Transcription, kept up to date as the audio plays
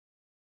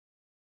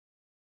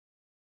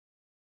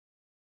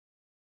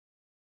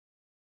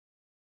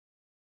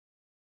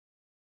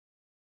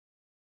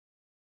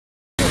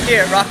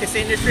Here at Ruckuss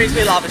Industries,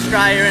 we love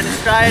Australia and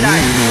Australia Day.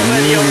 So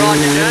whether you're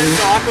riding a dirt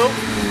cycle,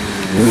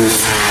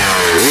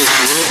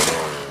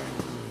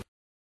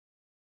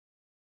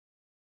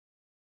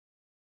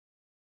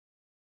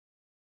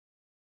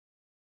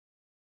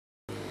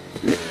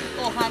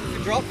 or hunting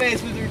for drop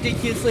bears with a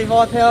ridiculously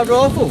high-powered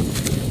rifle.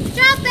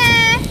 Drop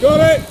bear! Got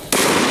it!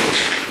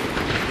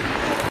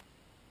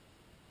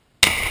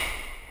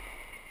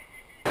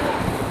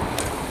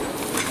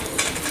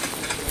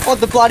 What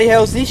the bloody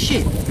hell's this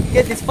shit?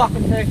 Get this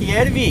fucking turkey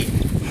out of here.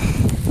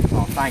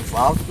 Oh, thanks,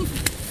 love.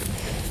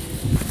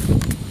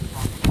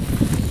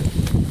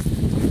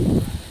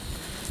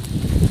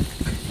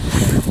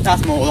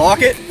 That's more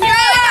like it.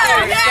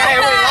 Yeah,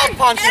 we love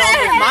punching on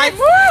with mate.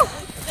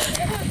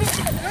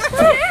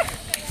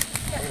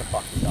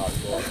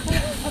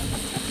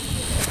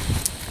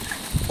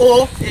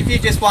 Or if you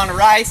just want to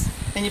race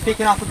and you're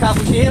picking up a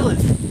couple of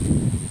shearers.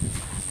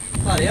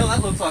 Bloody hell,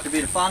 that looks like a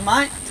bit of fun,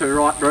 mate. Too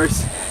right,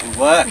 Bruce. Good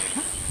work.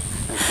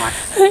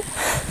 Thanks, mate.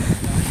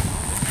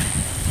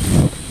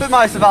 But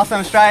most of us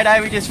on Australia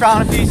Day, we just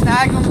throwing a few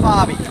snags on the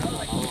barbie.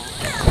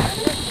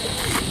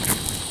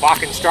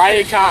 Fucking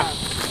Straya cunt.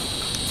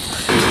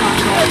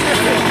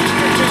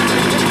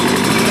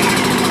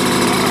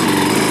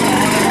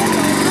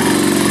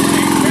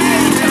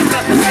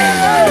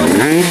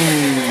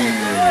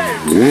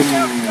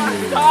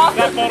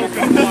 That bottle's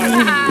got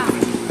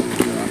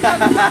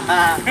That's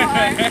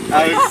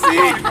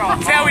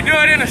how we do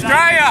it in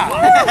Australia!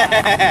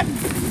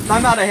 No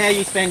matter how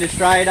you spend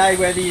Australia Day,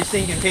 whether you're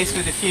sinking piss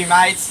with a few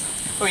mates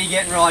or you're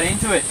getting right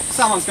into it, if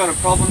someone's got a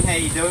problem how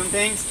you're doing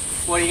things,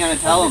 what are you going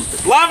to tell them?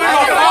 Love it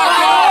or fuck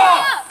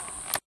off!